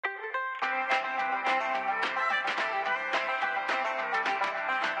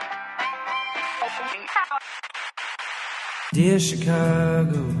Dear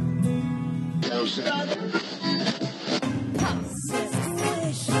Chicago.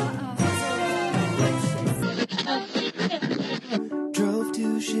 Drove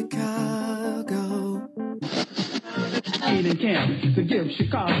to Chicago. In camp to give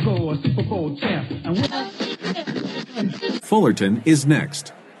Chicago a Super Bowl champ. Fullerton is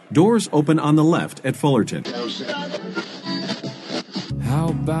next. Doors open on the left at Fullerton. How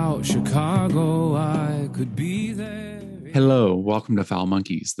about Chicago? I could be there. Hello, welcome to Foul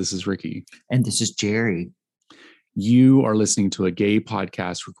Monkeys. This is Ricky. And this is Jerry. You are listening to a gay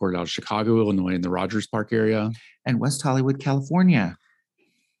podcast recorded out of Chicago, Illinois, in the Rogers Park area. And West Hollywood, California.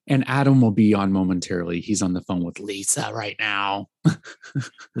 And Adam will be on momentarily. He's on the phone with Lisa right now.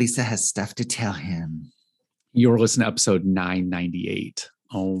 Lisa has stuff to tell him. You're listening to episode 998.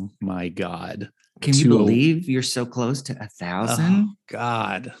 Oh my God. Can you believe you're so close to 1,000? Oh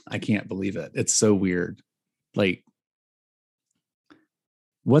God, I can't believe it. It's so weird. Like,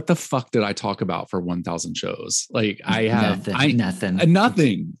 what the fuck did I talk about for 1,000 shows? Like, I have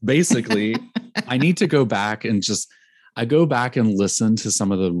nothing. Basically, I need to go back and I go back and listen to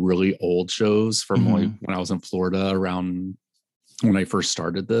some of the really old shows from when I was in Florida around when I first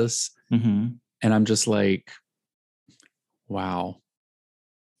started this. Mm-hmm. And I'm just like, wow,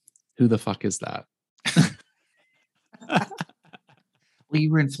 who the fuck is that? Well, you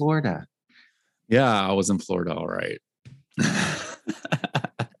were in Florida. Yeah, I was in Florida. All right.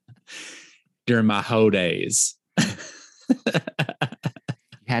 During my hoe days. You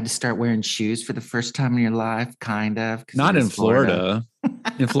had to start wearing shoes for the first time in your life, kind of. Not in Florida.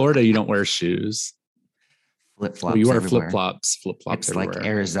 In Florida, you don't wear shoes. Flip-flops. Well, you wear everywhere. flip-flops It's everywhere. like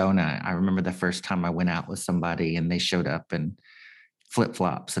Arizona. I remember the first time I went out with somebody and they showed up in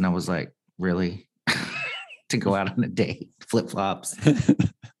flip-flops. And I was like, really? To go out on a date, flip-flops.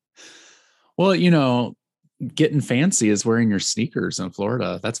 Well, you know, getting fancy is wearing your sneakers in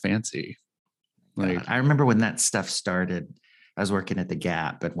Florida. That's fancy. Like, I remember when that stuff started. I was working at the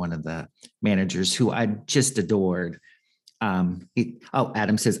Gap, and one of the managers who I just adored.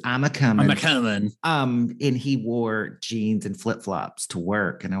 Adam says, I'm a coming. And he wore jeans and flip-flops to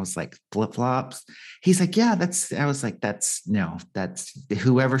work. And I was like, flip-flops? He's like, yeah, I was like, that's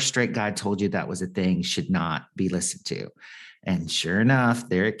whoever straight guy told you that was a thing should not be listened to. And sure enough,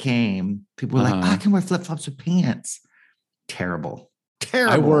 there it came. People were like, I can wear flip-flops with pants. Terrible.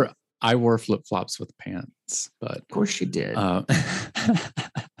 I wore flip-flops with pants, but of course you did.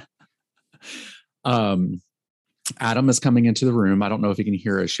 Adam is coming into the room. I don't know if he can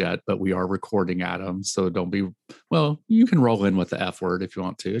hear us yet, but we are recording Adam. So you can roll in with the F word if you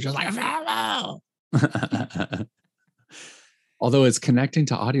want to. Just like, although it's connecting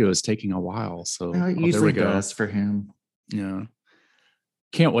to audio is taking a while. So it usually does for him. Yeah.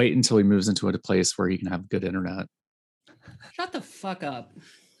 Can't wait until he moves into a place where he can have good internet. Shut the fuck up.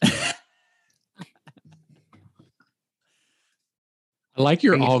 I like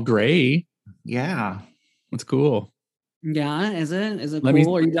your all gray. Yeah. That's cool. Yeah, is it? Is it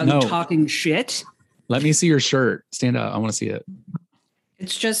cool? Are you done talking shit? Let me see your shirt. Stand up. I want to see it.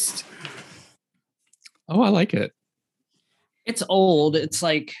 It's just... Oh, I like it. It's old. It's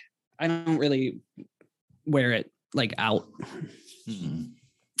like, I don't really wear it like out.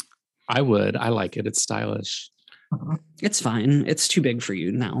 I would. I like it. It's stylish. It's fine. It's too big for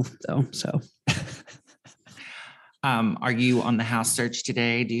you now, though. So... Are you on the house search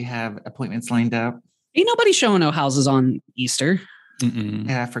today? Do you have appointments lined up? Ain't nobody showing no houses on Easter. Mm-mm.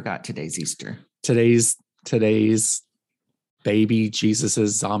 Yeah, I forgot today's Easter. Today's baby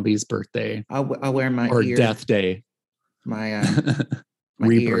Jesus's zombie's birthday. I'll wear my death day. My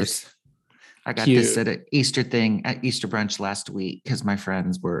rebirth. ears. I got this at an Easter thing at Easter brunch last week because my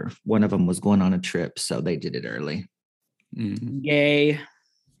friends one of them was going on a trip, so they did it early. Mm-hmm. Yay.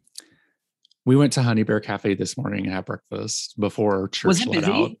 We went to Honey Bear Cafe this morning and had breakfast before church. Was it let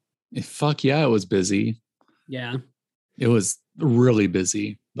busy? out. Fuck yeah, it was busy. Yeah. It was really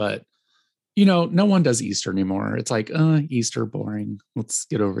busy, but no one does Easter anymore. It's like, Easter boring. Let's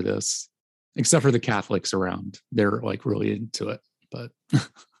get over this. Except for the Catholics around. They're like really into it, but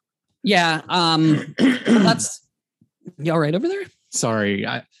yeah. That's you all right over there? Sorry.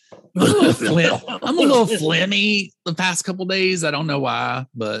 I'm a little phlegmy the past couple days. I don't know why,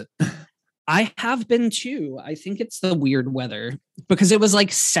 but I have been too. I think it's the weird weather because it was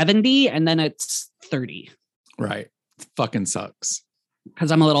like 70 and then it's 30. Right. It fucking sucks.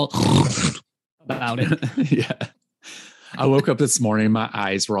 Because I'm a little about it. Yeah. I woke up this morning, my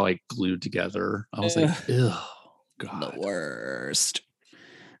eyes were like glued together. I was like, oh God. The worst.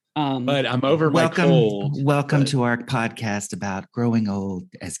 But I'm over my cold. Welcome to our podcast about growing old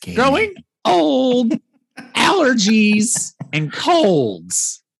as gay. Growing old, allergies, and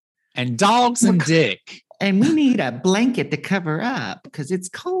colds, and dogs and dick. And we need a blanket to cover up because it's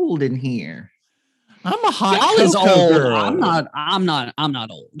cold in here. I'm a hot cocoa girl. I'm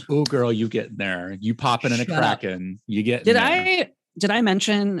not old. Oh, girl, you get there. You popping in a Kraken. You get Did I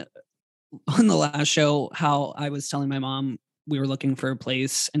mention on the last show how I was telling my mom we were looking for a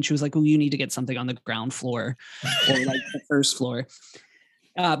place and she was like, "Oh, you need to get something on the ground floor or like the first floor."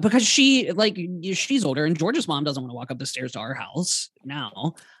 Because she's older and George's mom doesn't want to walk up the stairs to our house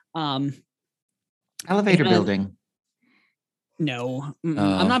now. Elevator building. No,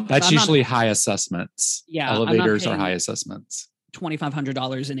 I'm not. That's usually high assessments. Yeah, elevators are high assessments.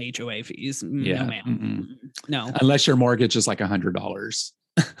 $2,500 in HOA fees. Yeah, no, ma'am. No, unless your mortgage is like $100.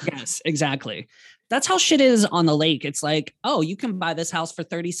 Yes, exactly. That's how shit is on the lake. It's like, oh, you can buy this house for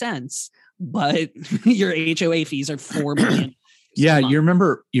 30 cents, but your HOA fees are $4 million. Yeah, you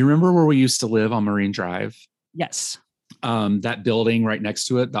remember where we used to live on Marine Drive? Yes. That building right next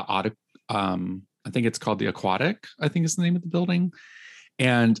to it, I think it's called the Aquatic, I think is the name of the building.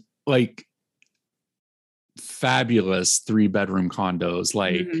 And like fabulous 3-bedroom condos,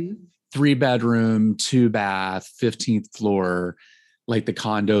 like 3-bedroom, 2-bath, 15th floor, like the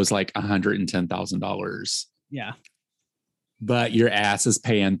condo's like $110,000. Yeah. But your ass is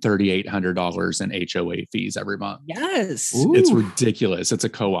paying $3,800 in HOA fees every month. Yes. Ooh. It's ridiculous. It's a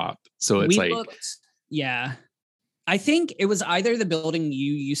co-op. So it's yeah. I think it was either the building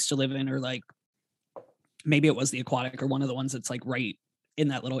you used to live in or like maybe it was the Aquatic or one of the ones that's like right in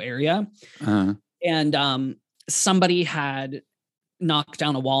that little area. Uh-huh. And somebody had knocked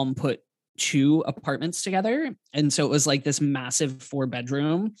down a wall and put 2 apartments together. And so it was like this massive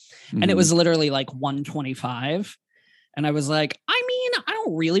 4-bedroom and it was literally like 125. And I was like, I mean, I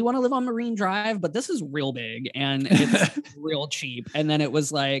don't really want to live on Marine Drive, but this is real big and it's real cheap. And then it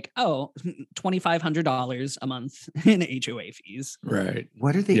was like, oh, $2,500 a month in HOA fees. Right.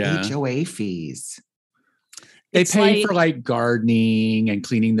 What are the HOA fees? They pay for like gardening and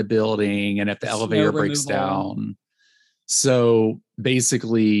cleaning the building. And if the elevator breaks down. So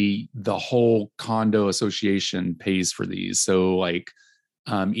basically the whole condo association pays for these. So like,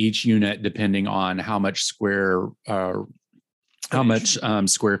 each unit, depending on how much square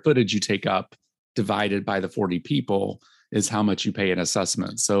footage you take up, divided by the 40 people, is how much you pay in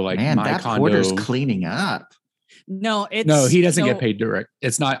assessment. So, like, my condo, porter's cleaning up. No, he doesn't get paid direct.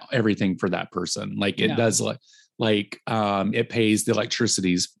 It's not everything for that person. Like it does, it pays the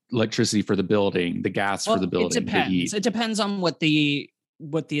electricity for the building, the gas for the building. It depends. It depends on what the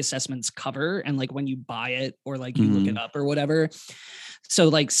assessments cover and like when you buy it or like you look it up or whatever. So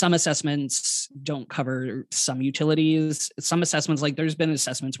like some assessments don't cover some utilities. Some assessments, like there's been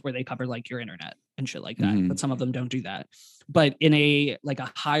assessments where they cover like your internet and shit like that, but some of them don't do that. But in a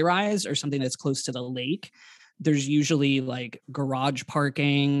high rise or something that's close to the lake, there's usually like garage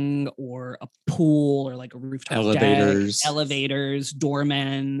parking or a pool or like a rooftop elevators,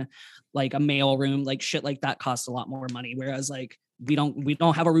 doormen, like a mail room, like shit like that costs a lot more money. Whereas like we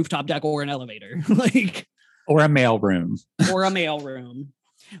don't have a rooftop deck or an elevator, like. Or a mail room.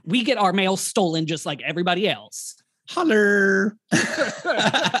 We get our mail stolen just like everybody else. Holler.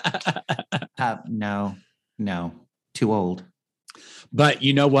 No, too old. But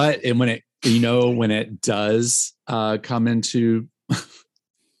you know what? And when it does come into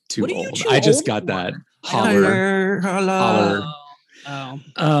too old. I just got that. Holler.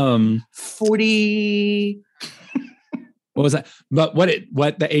 Oh. 40. What was that? But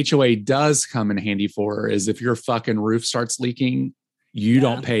what the HOA does come in handy for is if your fucking roof starts leaking, you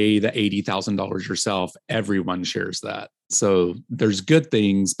don't pay the $80,000 yourself. Everyone shares that. So there's good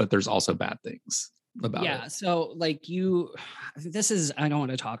things, but there's also bad things about it. Yeah. So like I don't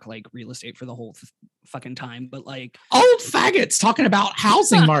want to talk like real estate for the whole fucking time, but like old faggots talking about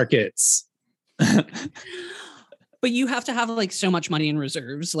housing markets. But you have to have like so much money in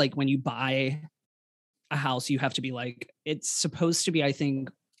reserves. Like when you buy a house, you have to be like, it's supposed to be, I think,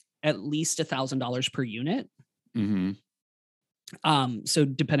 at least $1,000 per unit. So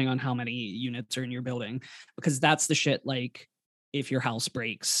depending on how many units are in your building, because that's the shit. Like if your house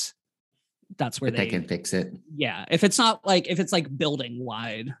breaks, that's where they can fix it. Yeah. If it's like building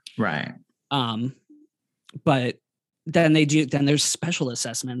wide. Right. But then there's special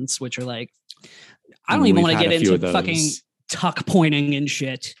assessments, which are like, I don't even want to get into fucking tuck pointing and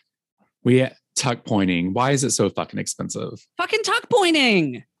shit. Tuck pointing. Why is it so fucking expensive? Fucking tuck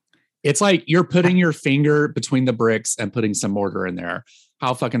pointing. It's like you're putting your finger between the bricks and putting some mortar in there.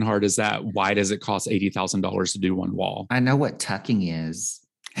 How fucking hard is that? Why does it cost $80,000 to do one wall? I know what tucking is.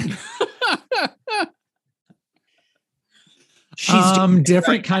 She's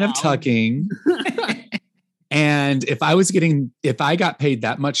different kind of tucking. And if I got paid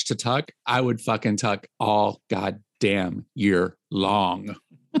that much to tuck, I would fucking tuck all goddamn year long.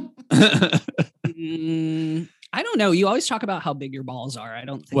 I don't know. You always talk about how big your balls are. I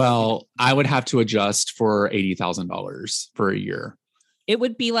don't think. Well, I would have to adjust for $80,000 for a year. It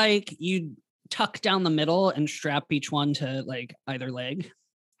would be like you'd tuck down the middle and strap each one to like either leg.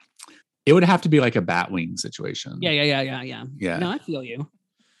 It would have to be like a bat wing situation. Yeah. No, I feel you.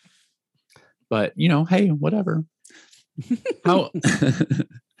 But hey, whatever. How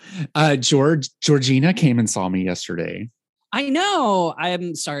Georgina came and saw me yesterday. I know.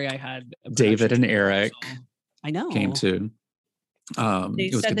 I'm sorry. I had David and Eric. I know. Came too.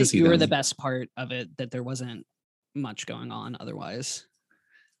 They said that you were the best part of it. That there wasn't much going on otherwise.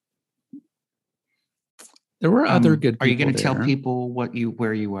 There were other good people. Are you going to tell people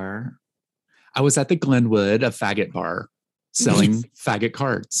where you were? I was at the Glenwood, a faggot bar, selling faggot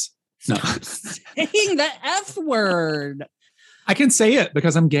cards. No, saying the F word. I can say it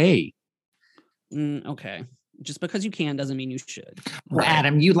because I'm gay. Okay. Just because you can doesn't mean you should. Well,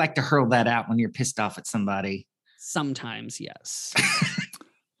 Adam, you like to hurl that out when you're pissed off at somebody. Sometimes, yes.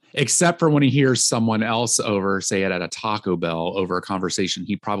 Except for when he hears someone else say it at a Taco Bell over a conversation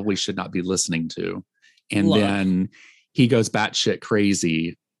he probably should not be listening to. And then he goes batshit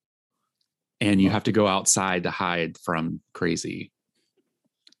crazy. And you have to go outside to hide from crazy.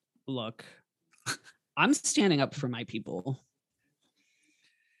 Look, I'm standing up for my people.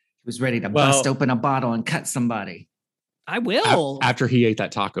 He was ready to bust open a bottle and cut somebody. I will. After he ate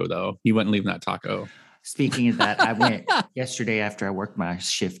that taco, though, he wouldn't leave that taco. Speaking of that, I went yesterday after I worked my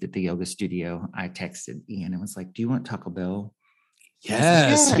shift at the yoga studio. I texted Ian and was like, "Do you want Taco Bell?"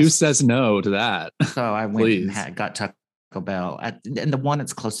 Yes. Who says no to that? So I went and got Taco Bell. And the one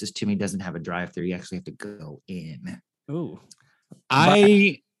that's closest to me doesn't have a drive-through. You actually have to go in. Oh,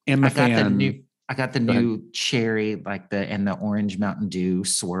 I am a fan. I got the new cherry, and the orange Mountain Dew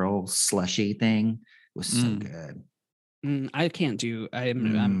swirl slushy thing. It was so good. I can't do.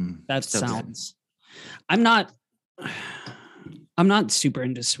 That so sounds. Good. I'm not super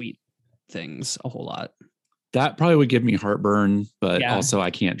into sweet things a whole lot. That probably would give me heartburn, but also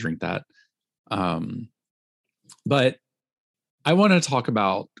I can't drink that. But I want to talk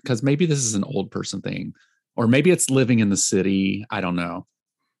about, because maybe this is an old person thing, or maybe it's living in the city. I don't know.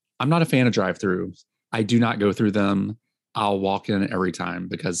 I'm not a fan of drive-throughs. I do not go through them. I'll walk in every time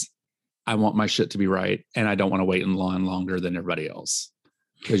because I want my shit to be right. And I don't want to wait in line longer than everybody else.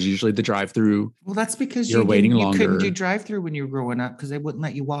 Because usually the drive-through. Well, that's because you're waiting longer. You couldn't do drive-through when you were growing up because they wouldn't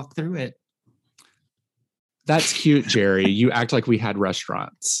let you walk through it. That's cute, Jerry. You act like we had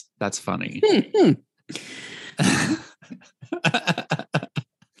restaurants. That's funny. You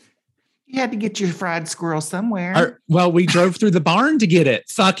had to get your fried squirrel somewhere. Well, we drove through the barn to get it.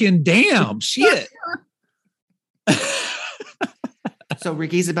 Fucking damn shit. So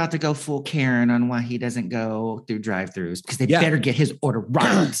Ricky's about to go full Karen on why he doesn't go through drive-thrus because they better get his order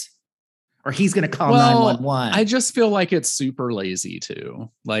right. Or he's going to call 911. I just feel like it's super lazy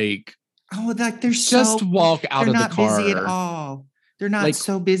too. Like, they're just walk out of the car. They're not busy at all. They're not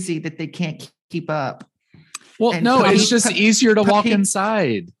so busy that they can't keep up. Well, it's just easier to walk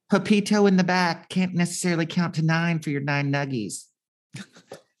inside. Pepito in the back can't necessarily count to 9 for your 9 nuggies.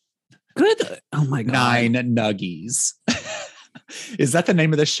 Good. Oh my God. 9 nuggies. Is that the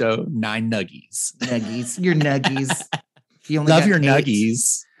name of the show? 9 nuggies. Nuggies. Your nuggies. You only love your 8.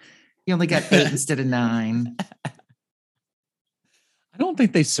 Nuggies. You only got 8 instead of 9. I don't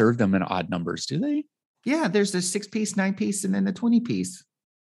think they serve them in odd numbers, do they? Yeah, there's a 6-piece, 9-piece, and then the 20-piece.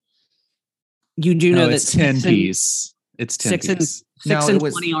 You do know that it's 10-piece. It's 10-piece. 6 and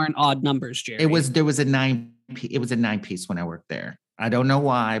 20 aren't odd numbers, Jerry. There was a 9-piece. It was a 9-piece when I worked there. I don't know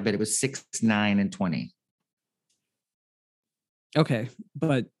why, but it was 6, 9, and 20. Okay,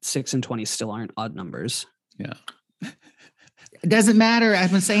 but 6 and 20 still aren't odd numbers. Yeah. It doesn't matter. I've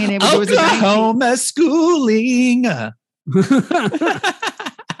been saying it. Oklahoma schooling. We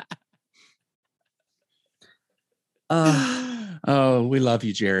love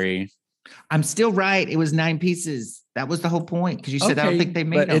you, Jerry. I'm still right. It was 9 pieces. That was the whole point. Because you said I don't think they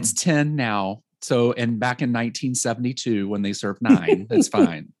made them. It's 10 now. So, and back in 1972 when they served 9, that's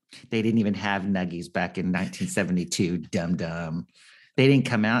fine. They didn't even have nuggies back in 1972. Dum. They didn't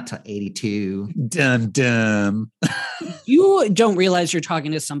come out till 82. Dum. You don't realize you're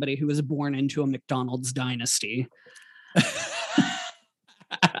talking to somebody who was born into a McDonald's dynasty. My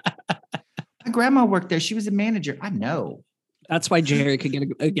grandma worked there. She was a manager. I know. That's why Jerry could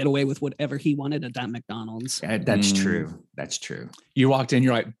get away with whatever he wanted at that McDonald's. That's true. That's true. You walked in,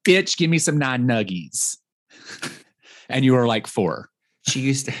 you're like, bitch, give me some 9 nuggies. And you were like 4. She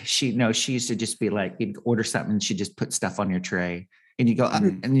used to just be like, you'd order something and she'd just put stuff on your tray and you go,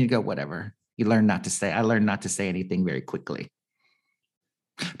 and you go, whatever. I learned not to say anything very quickly.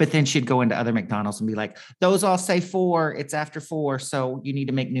 But then she'd go into other McDonald's and be like, those all say 4, it's after 4. So you need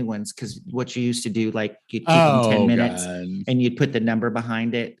to make new ones. Cause what you used to do, like you'd keep them 10 minutes and you'd put the number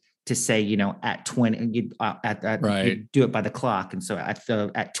behind it to say, at 20, you'd do it by the clock. And so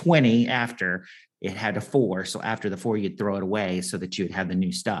at 20 after, it had a 4. So after the 4, you'd throw it away so that you'd have the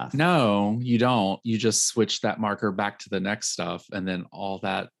new stuff. No, you don't. You just switch that marker back to the next stuff. And then all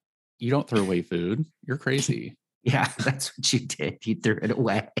that, you don't throw away food. You're crazy. Yeah, that's what you did. You threw it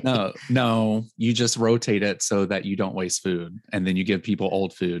away. No, you just rotate it so that you don't waste food. And then you give people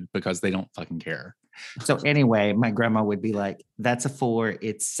old food because they don't fucking care. So anyway, my grandma would be like, that's a 4.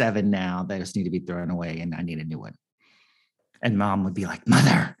 It's 7 now. They just need to be thrown away and I need a new one. And mom would be like,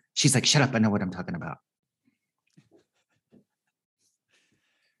 Mother. She's like, shut up. I know what I'm talking about.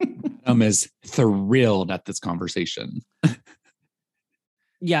 Is thrilled at this conversation.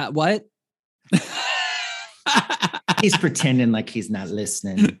 Yeah, what? He's pretending like he's not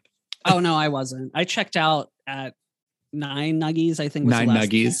listening. Oh, no, I wasn't. I checked out at 9 Nuggies, I think. Was 9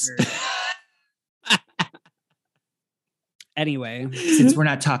 Nuggies. Anyway. Since we're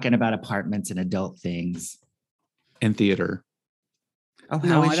not talking about apartments and adult things. And theater. Oh,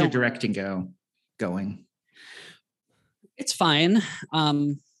 how is your directing going? It's fine.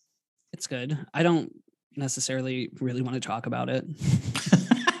 It's good. I don't necessarily really want to talk about it.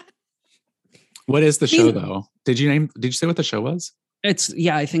 What is the show though? Did you say what the show was?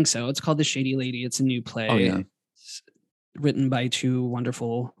 I think so. It's called The Shady Lady. It's a new play. Oh, yeah. It's written by 2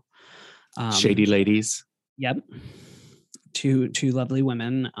 wonderful shady ladies. Yep. Two lovely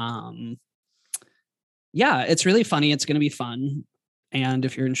women. Yeah, it's really funny. It's going to be fun. And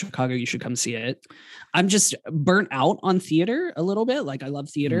if you're in Chicago, you should come see it. I'm just burnt out on theater a little bit. Like I love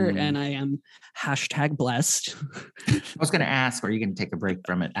theater and I am #blessed. I was going to ask, are you going to take a break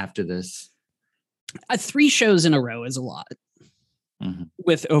from it after this? 3 shows in a row is a lot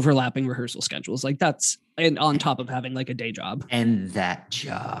with overlapping rehearsal schedules. Like that's, and on top of having like a day job. And that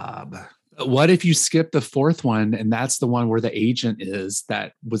job. What if you skip the 4th one and that's the one where the agent is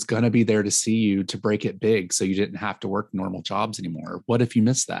that was going to be there to see you to break it big so you didn't have to work normal jobs anymore? What if you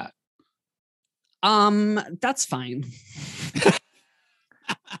missed that? That's fine.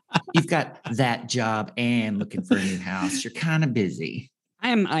 You've got that job and looking for a new house. You're kind of busy. I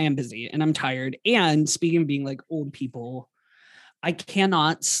am busy and I'm tired. And speaking of being like old people, I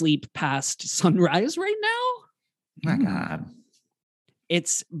cannot sleep past sunrise right now. Oh my God.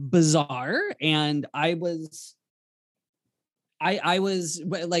 It's bizarre. And I was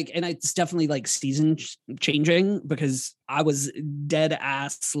like, and it's definitely like season changing because I was dead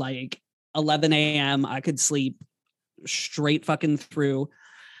ass like 11 a.m. I could sleep straight fucking through.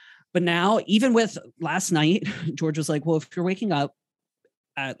 But now, even with last night, George was like, well, if you're waking up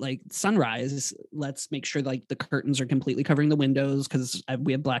at like sunrise, let's make sure like the curtains are completely covering the windows because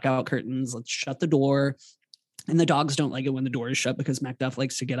we have blackout curtains. Let's shut the door. And the dogs don't like it when the door is shut because Macduff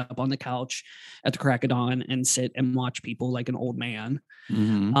likes to get up on the couch at the crack of dawn and sit and watch people like an old man.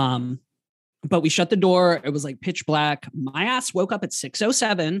 Mm-hmm. But we shut the door. It was like pitch black. My ass woke up at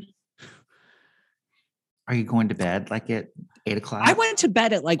 6:07. Are you going to bed like at 8 o'clock? I went to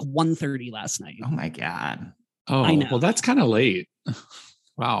bed at like 1:30 last night. Oh my God. Oh, I know. Well, that's kind of late.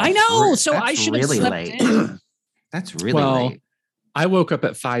 Wow. I know. So I should have really slept late. in. That's really late. I woke up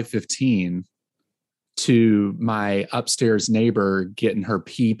at 5:15 to my upstairs neighbor getting her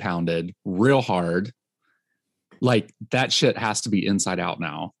pee pounded real hard. Like that shit has to be inside out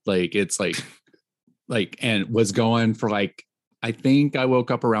now. Like it's like, and was going for like, I think I woke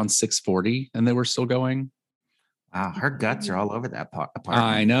up around 6:40 and they were still going. Wow. Her guts are all over that apartment.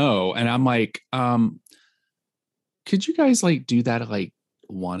 I know. And I'm like, could you guys like do that at like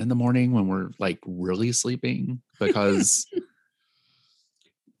 1 a.m. when we're like really sleeping? Because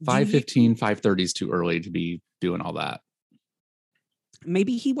 5:15, 5:30 is too early to be doing all that.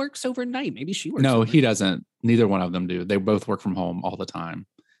 Maybe he works overnight. Maybe she works. No, overnight. he doesn't. Neither one of them do. They both work from home all the time.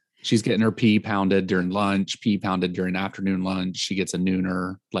 She's getting her pee pounded during lunch, pee pounded during afternoon lunch. She gets a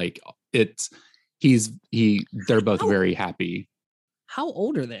nooner. Like they're both very happy. How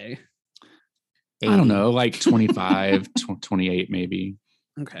old are they? 80. I don't know, like 25, 28 maybe.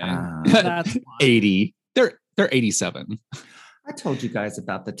 Okay. That's 80. They're 87. I told you guys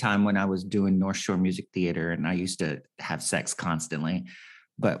about the time when I was doing North Shore Music Theater and I used to have sex constantly.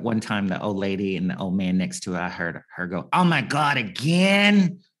 But one time the old lady and the old man next to her, I heard her go, "Oh my God,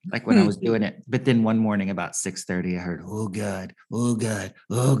 again." Like when I was doing it. But then one morning about 6:30, I heard, "Oh God, oh God,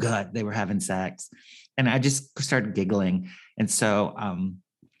 oh God." They were having sex. And I just started giggling. And so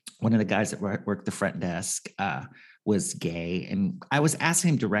one of the guys that worked the front desk was gay. And I was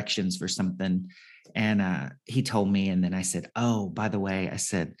asking him directions for something. And he told me. And then I said, oh, by the way, I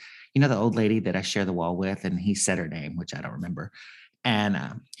said, you know, the old lady that I share the wall with? And he said her name, which I don't remember. And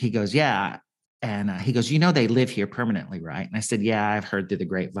he goes, yeah. And he goes, you know, they live here permanently, right? And I said, yeah, I've heard through the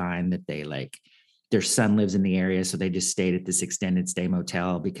grapevine that they their son lives in the area. So they just stayed at this extended stay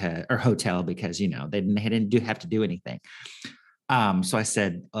hotel because, you know, they didn't have to do anything. So I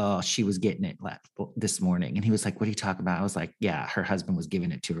said, oh, she was getting it this morning. And he was like, what are you talking about? I was like, yeah, her husband was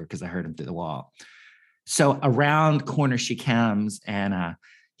giving it to her because I heard him through the wall. So around corner she comes and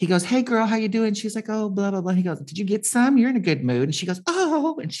he goes, hey girl, how you doing? She's like, oh, blah, blah, blah. He goes, did you get some? You're in a good mood. And she goes,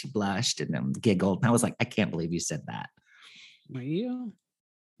 oh, and she blushed and then giggled. And I was like, I can't believe you said that. Yeah.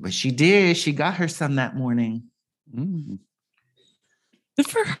 But she did. She got her some that morning. Mm. Good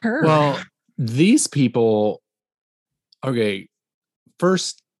for her. Well, these people, okay,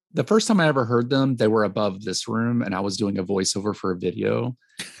 the first time I ever heard them, they were above this room and I was doing a voiceover for a video.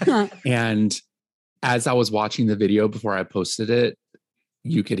 And as I was watching the video before I posted it,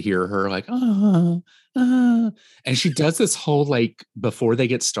 you could hear her like, and she does this whole, like, before they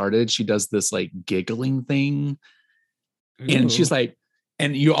get started, she does this like giggling thing. Ooh. And she's like,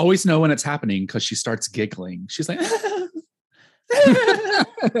 and you always know when it's happening because she starts giggling. She's like,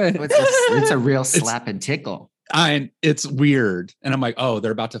 it's a real slap and tickle. And it's weird. And I'm like, oh,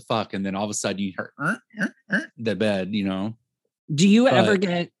 they're about to fuck. And then all of a sudden you hear the bed, you know. Do you ever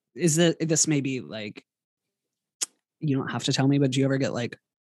get, this may be like, you don't have to tell me, but do you ever get like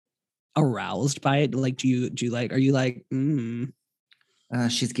aroused by it? Like, do you like, are you like,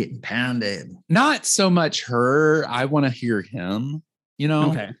 she's getting pounded? Not so much her. I want to hear him, you know?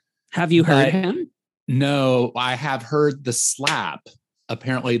 Okay. Have you heard him? No, I have heard the slap.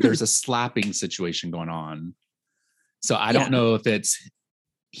 Apparently there's a slapping situation going on. So I don't know if it's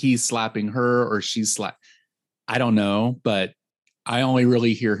he's slapping her or she's I don't know, but I only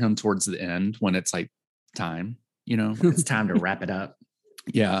really hear him towards the end when it's like time, you know, it's time to wrap it up.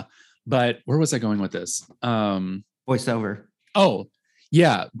 Yeah. But where was I going with this? Voiceover. Oh,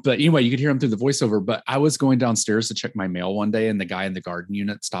 yeah. But anyway, you could hear him through the voiceover. But I was going downstairs to check my mail one day and the guy in the garden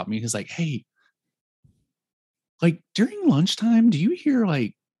unit stopped me. He's like, hey, like during lunchtime, do you hear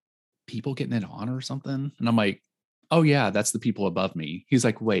like people getting it on or something? And I'm like, oh yeah, that's the people above me. He's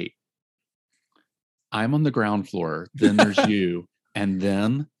like, wait, I'm on the ground floor. Then there's you. And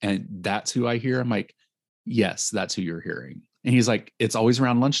that's who I hear. I'm like, yes, that's who you're hearing. And he's like, it's always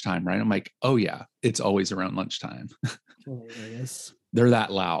around lunchtime, right? I'm like, oh yeah, it's always around lunchtime. Hilarious. They're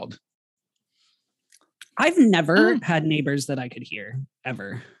that loud. I've never had neighbors that I could hear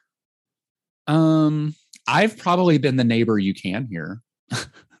ever. I've probably been the neighbor you can hear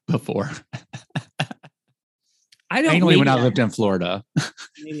before. Mainly when I lived in Florida.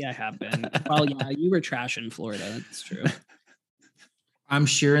 Maybe I have been. Well, yeah, you were trash in Florida. That's true. I'm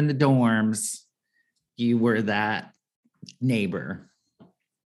sure in the dorms, you were that neighbor.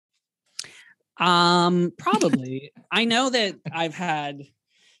 Probably. I know that I've had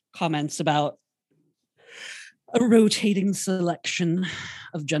comments about a rotating selection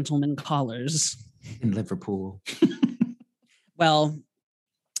of gentlemen callers in Liverpool. Well,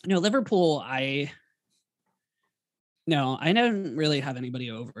 no, Liverpool, I didn't really have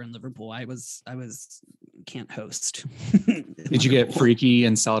anybody over in Liverpool. I was can't host. Did you get freaky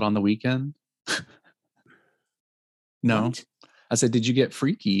and sell it on the weekend? No. What? I said, did you get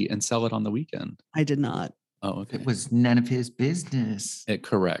freaky and sell it on the weekend? I did not. Oh, okay. It was none of his business.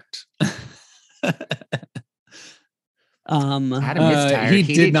 Correct. Adam is tired.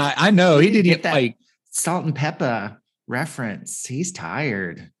 He did not. I know he didn't get that like salt and pepper reference. He's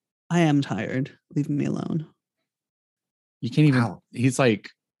tired. I am tired. Leave me alone. You can't even. Wow. He's like,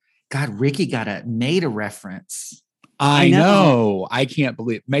 God, Ricky made a reference. I know. I can't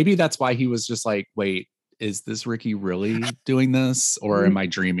believe. Maybe that's why he was just like, wait, is this Ricky really doing this, or am I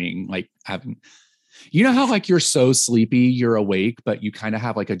dreaming? Like having, you know how like you're so sleepy, you're awake, but you kind of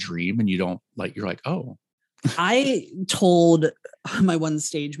have like a dream, and you don't like. You're like, oh. I told my one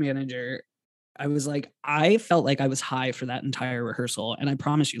stage manager, I was like, I felt like I was high for that entire rehearsal, and I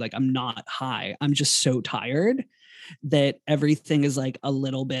promise you, like, I'm not high. I'm just so tired that everything is like a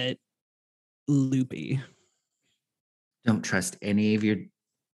little bit loopy. Don't trust any of your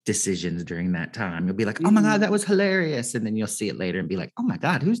decisions during that time. You'll be like, oh my God, that was hilarious. And then you'll see it later and be like, oh my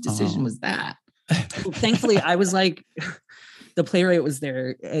God, whose decision was that? Well, thankfully, I was like, the playwright was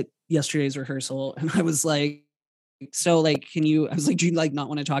there at yesterday's rehearsal. And I was like, so like, I was like, do you like not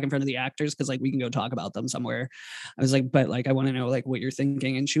want to talk in front of the actors? Cause like, we can go talk about them somewhere. I was like, but like, I want to know like what you're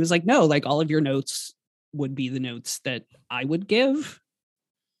thinking. And she was like, no, like all of your notes would be the notes that I would give.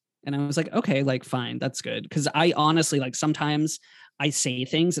 And I was like, okay, like, fine, that's good. Because I honestly, like, sometimes I say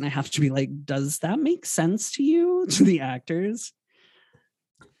things and I have to be like, does that make sense to you, to the actors?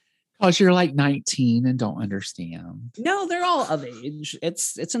 Because you're like 19 and don't understand. No, they're all of age.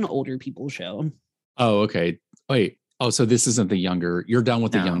 It's an older people show. Oh, okay. Wait. Oh, so this isn't the younger. You're done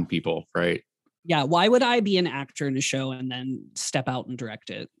with the young people, right? Yeah. Why would I be an actor in a show and then step out and direct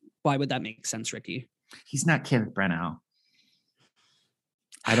it? Why would that make sense, Ricky? He's not Kenneth Branagh.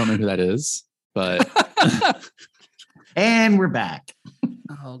 I don't know who that is, but and we're back.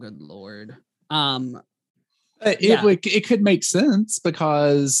 Oh, good Lord. It could make sense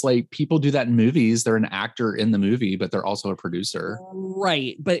because like people do that in movies. They're an actor in the movie, but they're also a producer.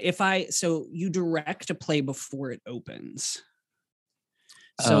 Right. But so you direct a play before it opens.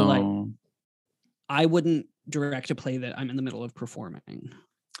 So like I wouldn't direct a play that I'm in the middle of performing.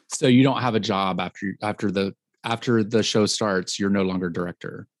 So you don't have a job after the show starts. You're no longer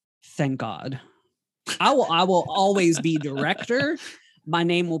director. Thank God. I will always be director. My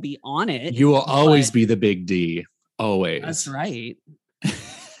name will be on it. You will always be the big D. Always. That's right.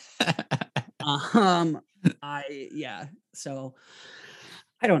 So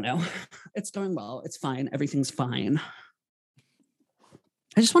I don't know. It's going well. It's fine. Everything's fine.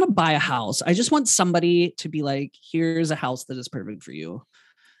 I just want to buy a house. I just want somebody to be like, here's a house that is perfect for you.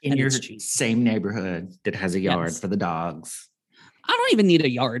 In your same neighborhood that has a yard for the dogs. I don't even need a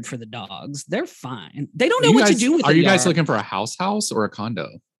yard for the dogs. They're fine. They don't know what to do with it. Are you guys looking for a house or a condo?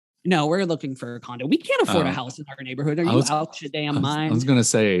 No, we're looking for a condo. We can't afford a house in our neighborhood. Are you out your damn mind? I was going to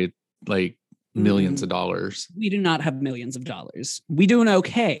say like millions of dollars. We do not have millions of dollars. We doing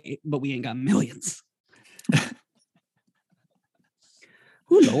okay, but we ain't got millions.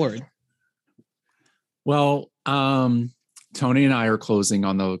 Oh, Lord. Well, Tony and I are closing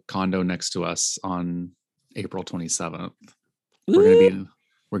on the condo next to us on April 27th. We're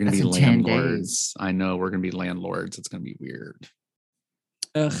gonna be landlords. I know we're gonna be landlords. It's gonna be weird.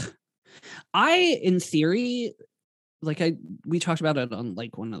 Ugh. In theory, we talked about it on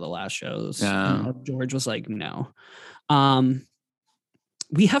like one of the last shows. Yeah. George was like, no.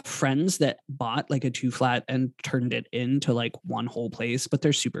 We have friends that bought like a 2-flat and turned it into like one whole place, but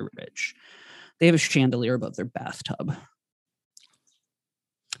they're super rich. They have a chandelier above their bathtub.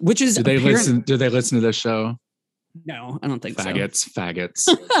 Which is do they listen to this show? No, I don't think faggots.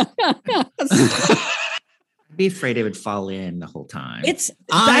 I'd be afraid it would fall in the whole time.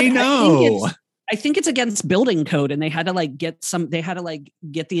 I know. I think it's against building code, and they had to get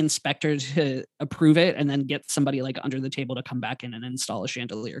the inspector to approve it and then get somebody like under the table to come back in and install a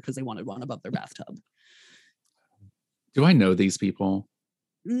chandelier because they wanted one above their bathtub. Do I know these people?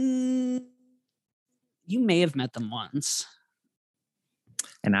 You may have met them once.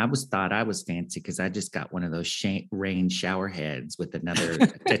 And I thought I was fancy because I just got one of those rain shower heads with another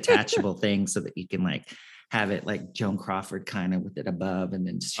detachable thing so that you can like have it like Joan Crawford kind of with it above and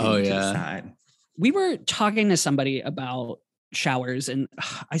then shoot it to the side. We were talking to somebody about showers, and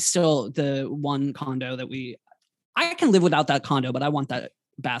the one condo that I can live without that condo, but I want that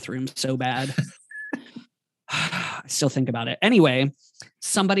bathroom so bad. I still think about it. Anyway,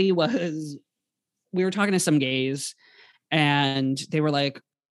 we were talking to some gays and they were like,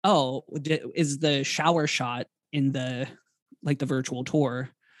 oh, is the shower shot in the virtual tour?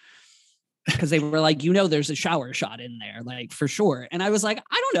 Because they were like, there's a shower shot in there, like for sure. And I was like,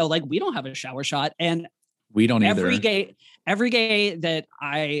 I don't know, like we don't have a shower shot. And we don't either. Every gay that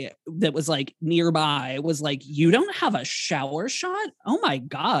was like nearby was like, you don't have a shower shot? Oh my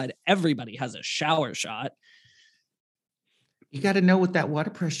God, everybody has a shower shot. You got to know what that water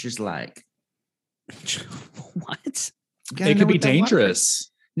pressure's like. What? It could be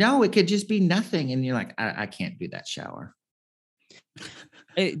dangerous. No, it could just be nothing. And you're like, I can't do that shower.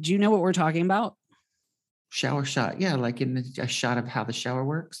 Do you know what we're talking about? Shower shot. Yeah. Like in a shot of how the shower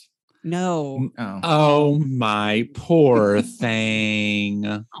works. No. Oh my poor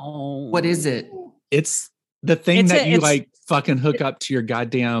thing. Oh, what is it? It's the thing you fucking hook up to your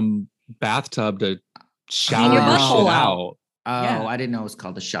goddamn bathtub to shower your shit out. Oh, yeah. I didn't know it was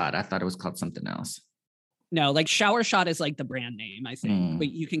called a shot. I thought it was called something else. No, like shower shot is like the brand name, I think, but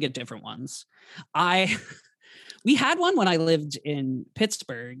you can get different ones. We had one when I lived in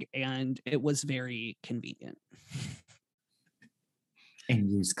Pittsburgh and it was very convenient. And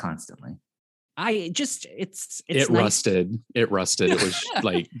used constantly. It nice. Rusted. It rusted. It was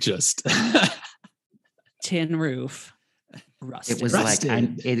like just tin roof. Rusted. It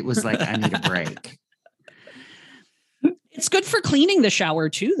was like I need a break. It's good for cleaning the shower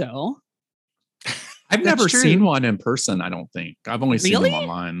too, though. I've never seen one in person. I don't think I've only seen them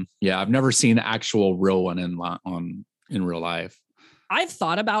online. Yeah, I've never seen the actual real one in real life. I've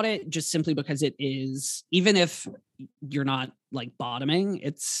thought about it just simply because it is, even if you're not like bottoming,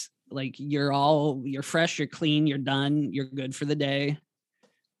 it's like you're fresh, you're clean, you're done, you're good for the day.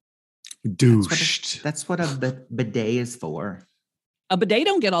 Douched. That's what a bidet is for. A bidet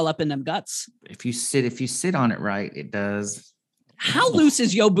don't get all up in them guts. If you sit on it right, it does. How loose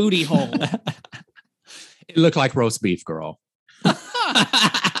is your booty hole? It looked like roast beef, girl.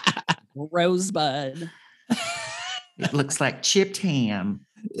 Rosebud. It looks like chipped ham.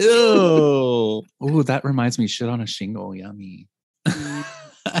 Oh, that reminds me. Shit on a shingle. Yummy.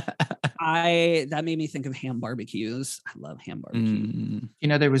 That made me think of ham barbecues. I love ham barbecue. You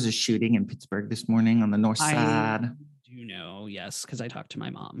know, there was a shooting in Pittsburgh this morning on the north side. Do know, yes, because I talked to my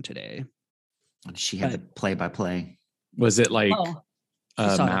mom today. She had the play-by-play. Was it like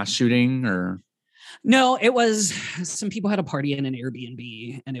a mass shooting or? No, it was some people had a party in an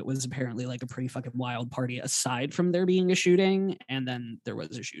Airbnb, and it was apparently like a pretty fucking wild party aside from there being a shooting, and then there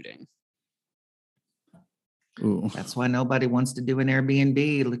was a shooting. Ooh. That's why nobody wants to do an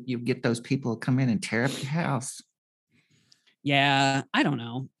Airbnb. You get those people to come in and tear up your house. Yeah, I don't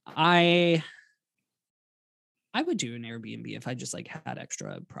know. I would do an Airbnb if I just like had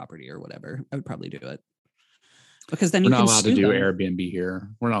extra property or whatever. I would probably do it. Because then we're not allowed to do Airbnb here.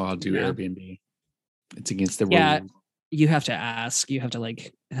 We're not allowed to do Airbnb. It's against the rules. Yeah, you have to ask. You have to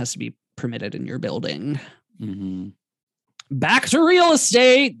it has to be permitted in your building. Mm-hmm. Back to real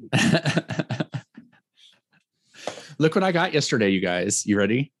estate. Look what I got yesterday, you guys. You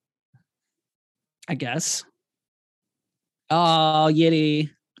ready? I guess. Oh, Yitty.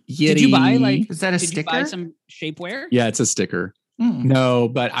 Did you buy is that a sticker? Did you buy some shapewear? Yeah, it's a sticker. No,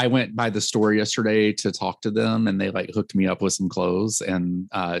 but I went by the store yesterday to talk to them, and they like hooked me up with some clothes, and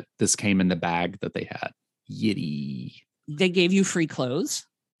this came in the bag that they had. Yitty. They gave you free clothes?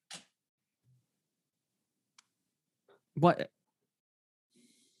 What?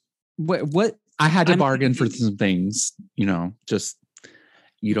 I had to bargain for some things, just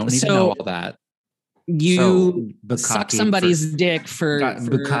you don't need to know all that. You suck somebody's dick for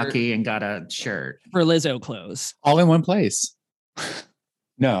Bukkake and got a shirt for Lizzo clothes all in one place.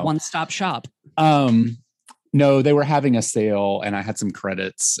 No, one-stop shop. No, they were having a sale, and I had some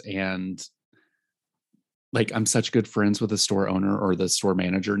credits, and like I'm such good friends with the store owner or the store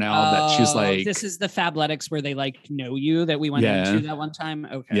manager now that she's like, "This is the Fabletics where they like know you that we went into that one time."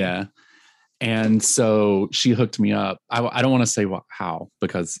 Okay, yeah. And so she hooked me up. I don't want to say how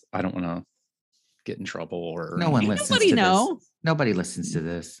because I don't want to get in trouble or no one listens to this. Nobody listens to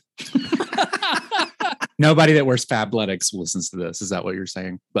this. Nobody that wears Fabletics listens to this. Is that what you're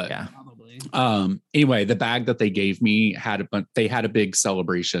saying? But yeah, probably. Anyway, the bag that they gave me had a big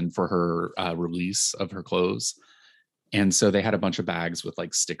celebration for her release of her clothes, and so they had a bunch of bags with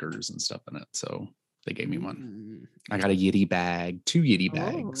like stickers and stuff in it. So they gave me one. I got a Yitty bag, 2 Yitty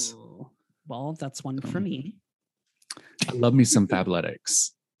bags. Well, that's one for me. I love me some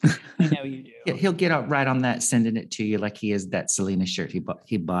Fabletics. I know you do. He'll get out right on that, sending it to you like he is that Selena shirt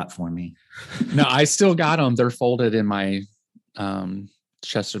he bought for me. No, I still got them. They're folded in my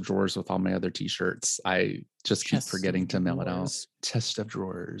chest of drawers with all my other t-shirts. I just keep forgetting to mail it out. Chest of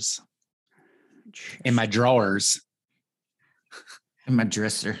drawers. In my drawers. In my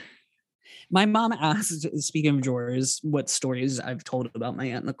dresser. My mom asked, speaking of drawers, what stories I've told about my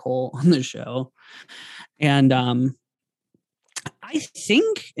Aunt Nicole on the show. And I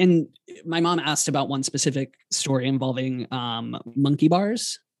think, and my mom asked about one specific story involving monkey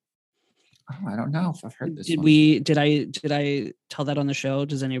bars. Oh, I don't know if I've heard this. Did I tell that on the show?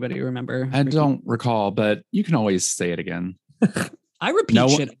 Does anybody remember? I don't recall, but you can always say it again. I repeat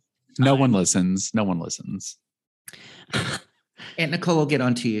shit. No one listens. No one listens. Aunt Nicole will get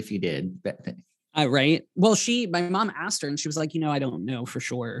on to you if you did. Right. Well, my mom asked her and she was like, I don't know for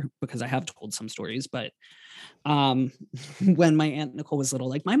sure because I have told some stories, but when my Aunt Nicole was little,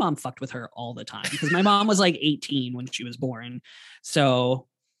 like my mom fucked with her all the time because my mom was like 18 when she was born. So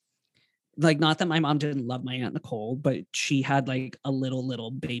like, not that my mom didn't love my Aunt Nicole, but she had like a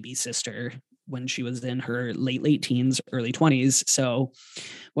little baby sister when she was in her late teens, early 20s. So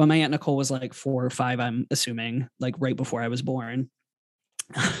when my Aunt Nicole was like 4 or 5, I'm assuming like right before I was born,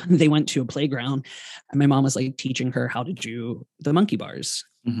 they went to a playground and my mom was like teaching her how to do the monkey bars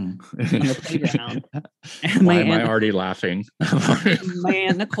on the playground. And Why am I already laughing? My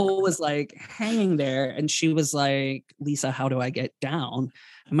Aunt Nicole was like hanging there and she was like, Lisa, how do I get down?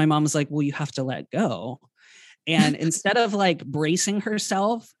 And my mom was like, well, you have to let go. And instead of like bracing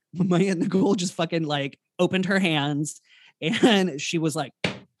herself, my Aunt Nicole just fucking like opened her hands and she was like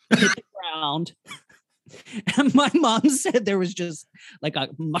hit the ground And my mom said there was just like a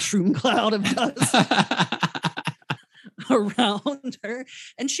mushroom cloud of dust around her.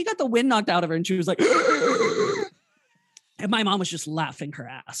 And she got the wind knocked out of her and she was like, and my mom was just laughing her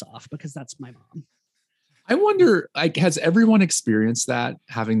ass off because that's my mom. I wonder, like, has everyone experienced that,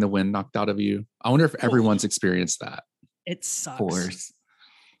 having the wind knocked out of you? I wonder if everyone's experienced that. It sucks. Of course.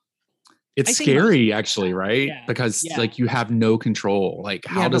 It's scary, actually, right? Yeah, because like you have no control. Like,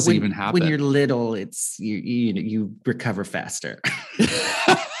 how does it even happen? When you're little, it's you recover faster.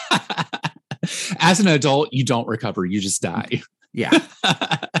 As an adult, you don't recover; you just die. Yeah.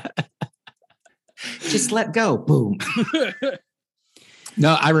 Just let go. Boom.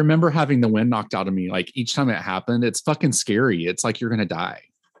 No, I remember having the wind knocked out of me. Like each time it happened, it's fucking scary. It's like you're gonna die.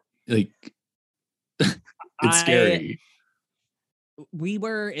 Like it's scary. We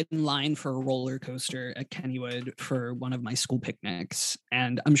were in line for a roller coaster at Kennywood for one of my school picnics.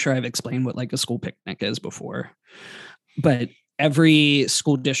 And I'm sure I've explained what like a school picnic is before, but every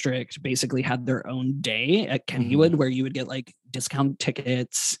school district basically had their own day at Kennywood where you would get like discount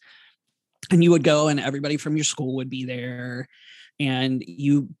tickets and you would go and everybody from your school would be there and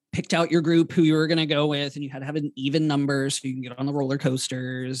you picked out your group who you were going to go with and you had to have an even number so you can get on the roller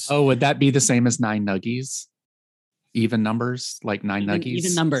coasters. Oh, would that be the same as 9 Nuggies? Even numbers, like 9 Nuggies?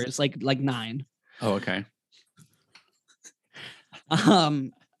 Even numbers, like 9. Oh, okay.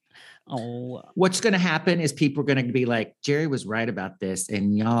 What's going to happen is people are going to be like, Jerry was right about this,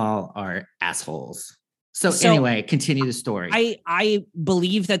 and y'all are assholes. So anyway, continue the story. I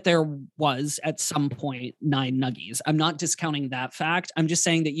believe that there was at some point 9 Nuggies. I'm not discounting that fact. I'm just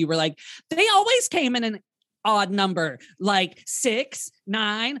saying that you were like, they always came in an odd number, like 6,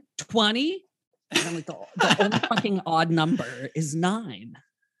 9, 20. And I'm like, the only fucking odd number is 9.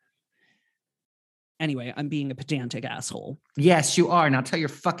 Anyway, I'm being a pedantic asshole. Yes, you are. Now tell your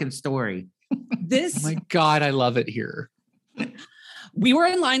fucking story. Oh my God, I love it here. We were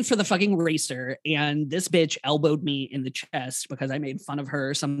in line for the fucking racer, and this bitch elbowed me in the chest because I made fun of her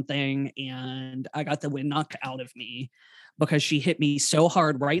or something, and I got the wind knocked out of me because she hit me so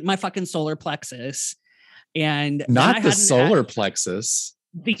hard right in my fucking solar plexus. And not the solar plexus.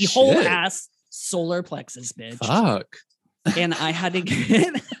 The whole ass solar plexus, bitch. Fuck. And I had to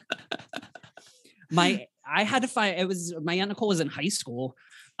get my Aunt Nicole was in high school.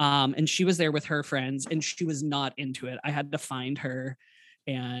 And she was there with her friends and she was not into it. I had to find her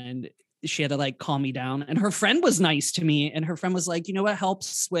and she had to like calm me down. And her friend was nice to me. And her friend was like, you know what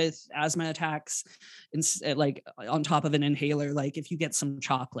helps with asthma attacks? And like on top of an inhaler, like if you get some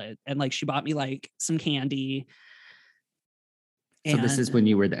chocolate, and like she bought me like some candy. So this is when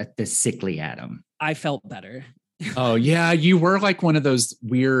you were the sickly Adam. I felt better. Oh yeah. You were like one of those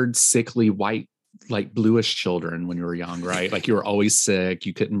weird, sickly white, like bluish children when you were young, right? Like you were always sick.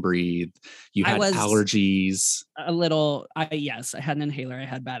 You couldn't breathe. You had allergies. Yes, I had an inhaler. I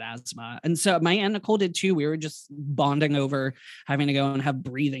had bad asthma. And so my Aunt Nicole did too. We were just bonding over having to go and have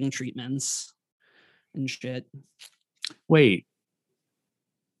breathing treatments and shit. Wait,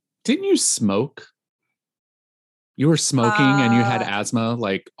 didn't you smoke? You were smoking and you had asthma,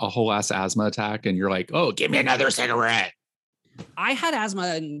 like a whole ass asthma attack. And you're like, oh, give me another cigarette. I had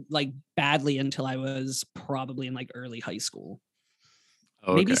asthma like badly until I was probably in like early high school.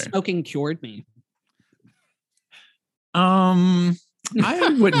 Okay. Maybe smoking cured me. I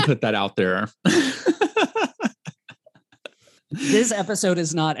wouldn't put that out there. This episode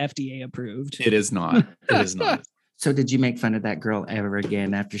is not FDA approved. It is not. It is not. So did you make fun of that girl ever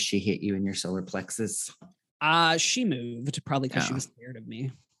again after she hit you in your solar plexus? She moved probably because she was scared of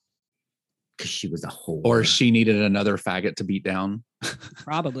me. Because she was a whore. Or she needed another faggot to beat down.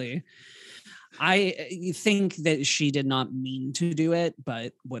 Probably. I think that she did not mean to do it,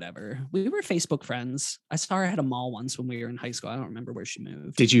 but whatever. We were Facebook friends. I saw her at a mall once when we were in high school. I don't remember where she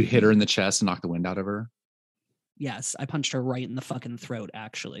moved. Did you hit her in the chest and knock the wind out of her? Yes, I punched her right in the fucking throat,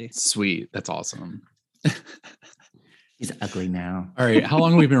 actually. Sweet. That's awesome. He's ugly now. All right. How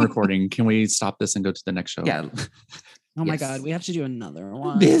long have we been recording? Can we stop this and go to the next show? Yeah. Oh my God, we have to do another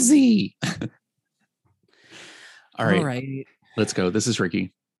one. Busy. All right. All right. Let's go. This is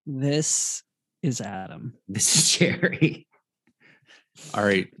Ricky. This is Adam. This is Jerry. All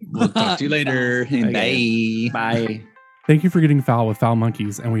right. We'll talk to you later. Okay. Bye. Bye. Thank you for getting foul with Foul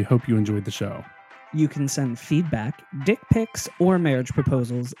Monkeys, and we hope you enjoyed the show. You can send feedback, dick pics, or marriage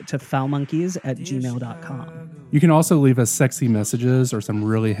proposals to foulmonkeys@gmail.com. You can also leave us sexy messages or some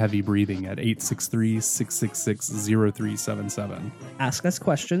really heavy breathing at 863-666-0377. Ask us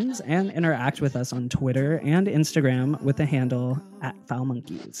questions and interact with us on Twitter and Instagram with the handle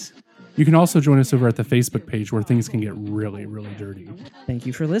 @foulmonkeys. You can also join us over at the Facebook page where things can get really, really dirty. Thank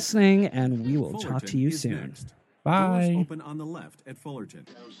you for listening, and we will talk to you soon. Next. Bye. Doors open on the left at Fullerton.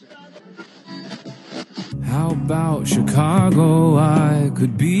 How about Chicago? I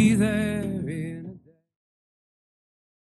could be there.